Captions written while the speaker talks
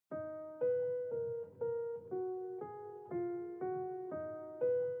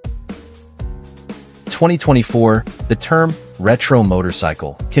2024, the term retro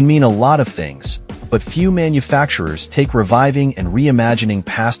motorcycle can mean a lot of things, but few manufacturers take reviving and reimagining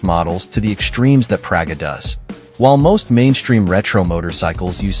past models to the extremes that Praga does. While most mainstream retro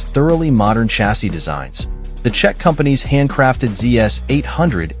motorcycles use thoroughly modern chassis designs, the Czech company's Handcrafted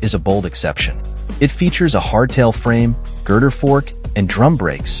ZS800 is a bold exception. It features a hardtail frame, girder fork, and drum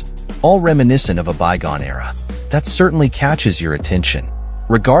brakes, all reminiscent of a bygone era. That certainly catches your attention.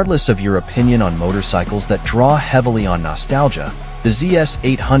 Regardless of your opinion on motorcycles that draw heavily on nostalgia, the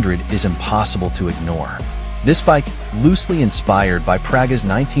ZS800 is impossible to ignore. This bike, loosely inspired by Praga's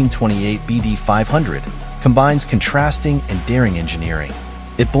 1928 BD500, combines contrasting and daring engineering.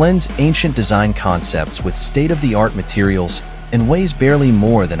 It blends ancient design concepts with state-of-the-art materials and weighs barely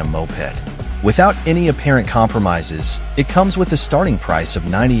more than a moped. Without any apparent compromises, it comes with a starting price of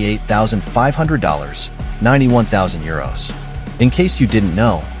 $98,500, 91,000 euros. In case you didn't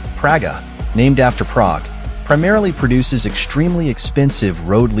know, Praga, named after Prague, primarily produces extremely expensive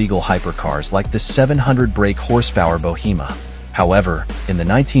road-legal hypercars like the 700 brake horsepower Bohema. However, in the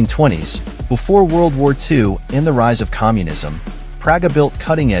 1920s, before World War II and the rise of communism, Praga built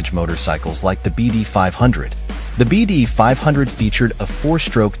cutting-edge motorcycles like the BD500. The BD500 featured a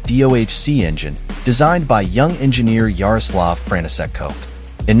 4-stroke DOHC engine designed by young engineer Jaroslav František Koch.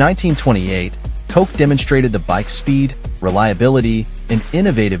 In 1928, Koch demonstrated the bike's speed, reliability, and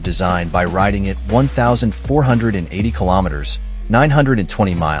innovative design by riding it 1,480 kilometers,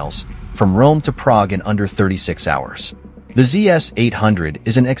 920 miles, from Rome to Prague in under 36 hours. The ZS800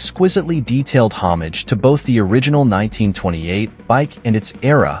 is an exquisitely detailed homage to both the original 1928 bike and its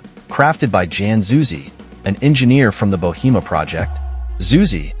era, crafted by Jan Zuzi, an engineer from the Bohema project.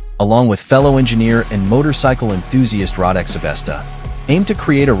 Zuzi, along with fellow engineer and motorcycle enthusiast Radek Sebesta, aimed to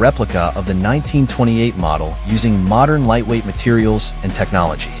create a replica of the 1928 model using modern lightweight materials and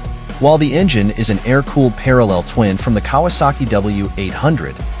technology. While the engine is an air-cooled parallel twin from the Kawasaki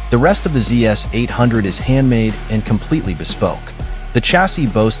W800, the rest of the ZS800 is handmade and completely bespoke. The chassis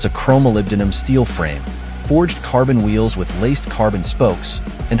boasts a chromolybdenum steel frame, forged carbon wheels with laced carbon spokes,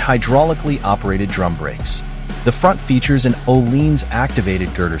 and hydraulically operated drum brakes. The front features an Öhlins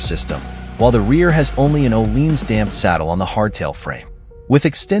activated girder system, while the rear has only an Öhlins damped saddle on the hardtail frame. With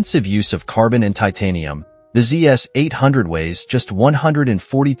extensive use of carbon and titanium, the ZS800 weighs just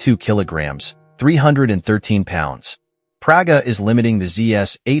 142 kilograms, 313 pounds. Praga is limiting the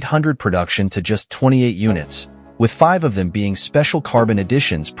ZS800 production to just 28 units, with 5 of them being special carbon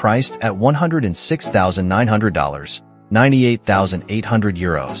editions priced at $106,900, 98,800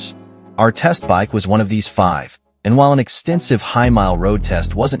 euros. Our test bike was one of these 5, and while an extensive high-mile road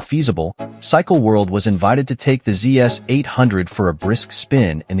test wasn't feasible, Cycle World was invited to take the ZS800 for a brisk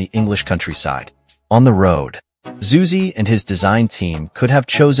spin in the English countryside. On the road, Zuzi and his design team could have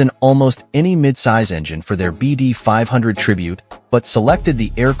chosen almost any mid-size engine for their BD500 tribute, but selected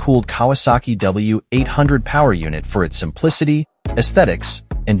the air-cooled Kawasaki W800 power unit for its simplicity, aesthetics,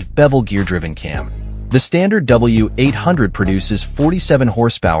 and bevel gear-driven cam. The standard W800 produces 47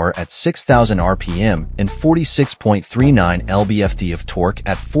 horsepower at 6,000 RPM and 46.39 lb-ft of torque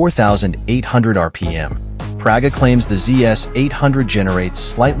at 4,800 RPM. Praga claims the ZS800 generates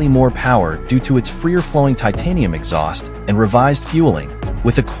slightly more power due to its freer-flowing titanium exhaust and revised fueling,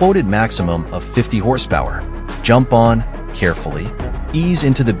 with a quoted maximum of 50 horsepower. Jump on, carefully, ease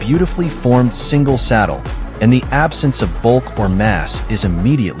into the beautifully formed single saddle, and the absence of bulk or mass is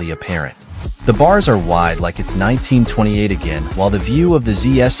immediately apparent. The bars are wide like it's 1928 again, while the view of the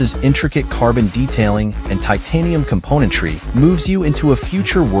ZS's intricate carbon detailing and titanium componentry moves you into a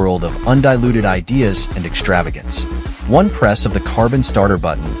future world of undiluted ideas and extravagance. One press of the carbon starter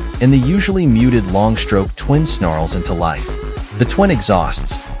button, and the usually muted long-stroke twin snarls into life. The twin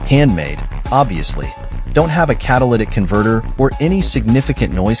exhausts, handmade, obviously, don't have a catalytic converter or any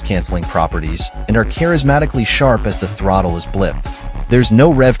significant noise-canceling properties and are charismatically sharp as the throttle is blipped. There's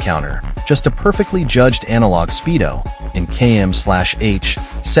no rev counter, just a perfectly judged analog speedo, in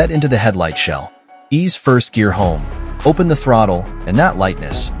km/h, set into the headlight shell. Ease first gear home, open the throttle, and that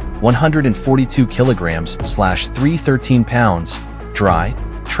lightness, 142 kilograms/313 pounds, dry,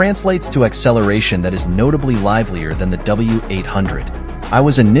 translates to acceleration that is notably livelier than the W800. I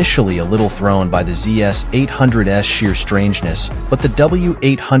was initially a little thrown by the ZS800's sheer strangeness, but the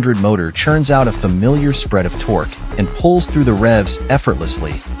W800 motor churns out a familiar spread of torque and pulls through the revs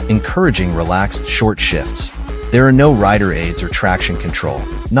effortlessly, encouraging relaxed short shifts. There are no rider aids or traction control,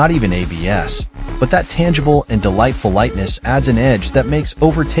 not even ABS, but that tangible and delightful lightness adds an edge that makes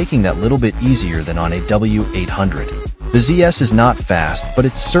overtaking that little bit easier than on a W800. The ZS is not fast, but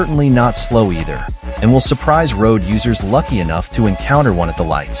it's certainly not slow either, and will surprise road users lucky enough to encounter one at the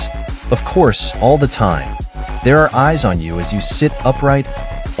lights. Of course, all the time. There are eyes on you as you sit upright,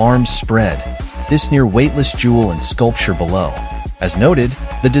 arms spread, this near weightless jewel and sculpture below. As noted,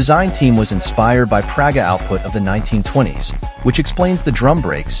 the design team was inspired by Praga output of the 1920s, which explains the drum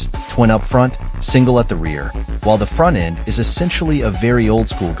brakes, twin up front, single at the rear, while the front end is essentially a very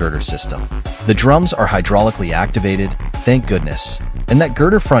old-school girder system. The drums are hydraulically activated, thank goodness, and that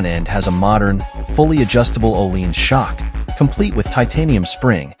girder front end has a modern, fully adjustable Öhlins shock, complete with titanium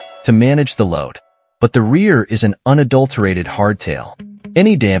spring, to manage the load. But the rear is an unadulterated hardtail.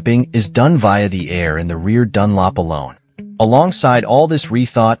 Any damping is done via the air in the rear Dunlop alone. Alongside all this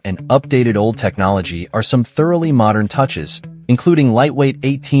rethought and updated old technology are some thoroughly modern touches, including lightweight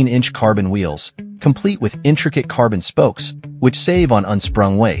 18-inch carbon wheels, complete with intricate carbon spokes, which save on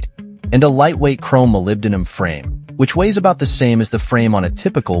unsprung weight, and a lightweight chrome molybdenum frame, which weighs about the same as the frame on a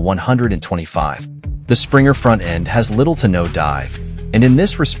typical 125. The Springer front end has little to no dive, and in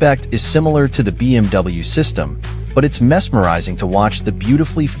this respect is similar to the BMW system, but it's mesmerizing to watch the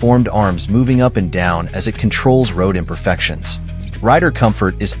beautifully formed arms moving up and down as it controls road imperfections. Rider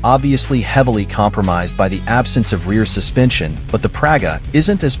comfort is obviously heavily compromised by the absence of rear suspension, but the Praga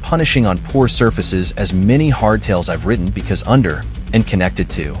isn't as punishing on poor surfaces as many hardtails I've ridden because under, and connected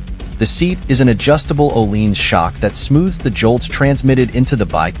to, the seat is an adjustable Öhlins shock that smooths the jolts transmitted into the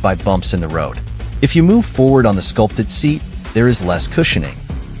bike by bumps in the road. If you move forward on the sculpted seat, there is less cushioning.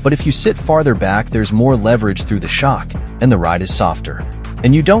 But if you sit farther back, there's more leverage through the shock, and the ride is softer.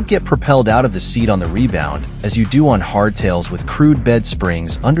 And you don't get propelled out of the seat on the rebound, as you do on hardtails with crude bed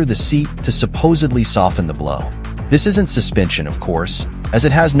springs under the seat to supposedly soften the blow. This isn't suspension, of course, as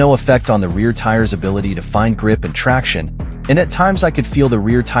it has no effect on the rear tire's ability to find grip and traction, and at times I could feel the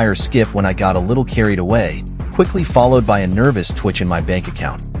rear tire skip when I got a little carried away, quickly followed by a nervous twitch in my bank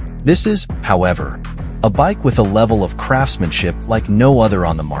account. This is, however, a bike with a level of craftsmanship like no other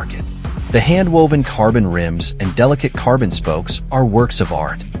on the market. The hand-woven carbon rims and delicate carbon spokes are works of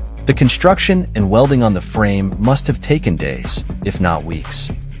art. The construction and welding on the frame must have taken days, if not weeks.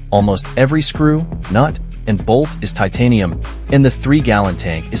 Almost every screw, nut, and bolt is titanium, and the 3-gallon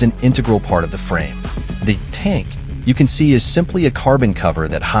tank is an integral part of the frame. The tank, you can see, is simply a carbon cover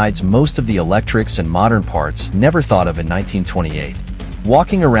that hides most of the electrics and modern parts never thought of in 1928.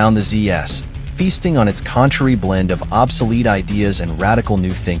 Walking around the ZS, feasting on its contrary blend of obsolete ideas and radical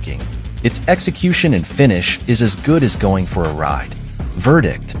new thinking, its execution and finish is as good as going for a ride.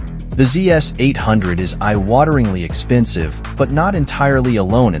 Verdict: the ZS 800 is eye-wateringly expensive, but not entirely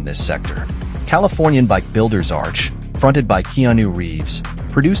alone in this sector. Californian bike builders Arch, fronted by Keanu Reeves,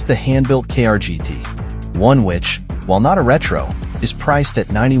 produced the hand-built KRGT, one which, while not a retro, is priced at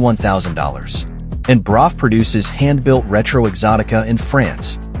 $91,000. And Broff produces hand-built Retro Exotica in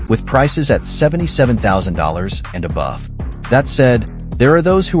France, with prices at $77,000 and above. That said, there are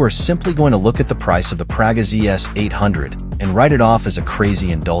those who are simply going to look at the price of the Praga ZS 800 and write it off as a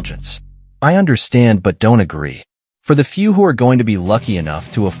crazy indulgence. I understand but don't agree. For the few who are going to be lucky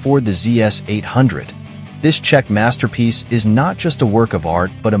enough to afford the ZS 800, this Czech masterpiece is not just a work of art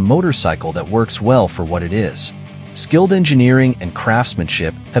but a motorcycle that works well for what it is. Skilled engineering and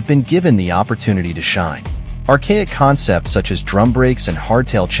craftsmanship have been given the opportunity to shine. Archaic concepts such as drum brakes and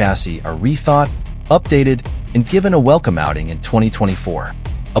hardtail chassis are rethought, updated, and given a welcome outing in 2024.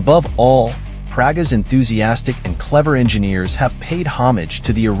 Above all, Praga's enthusiastic and clever engineers have paid homage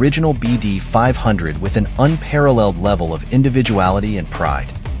to the original BD 500 with an unparalleled level of individuality and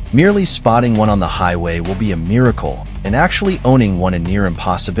pride. Merely spotting one on the highway will be a miracle, and actually owning one a near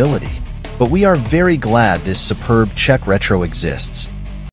impossibility. But we are very glad this superb Czech retro exists,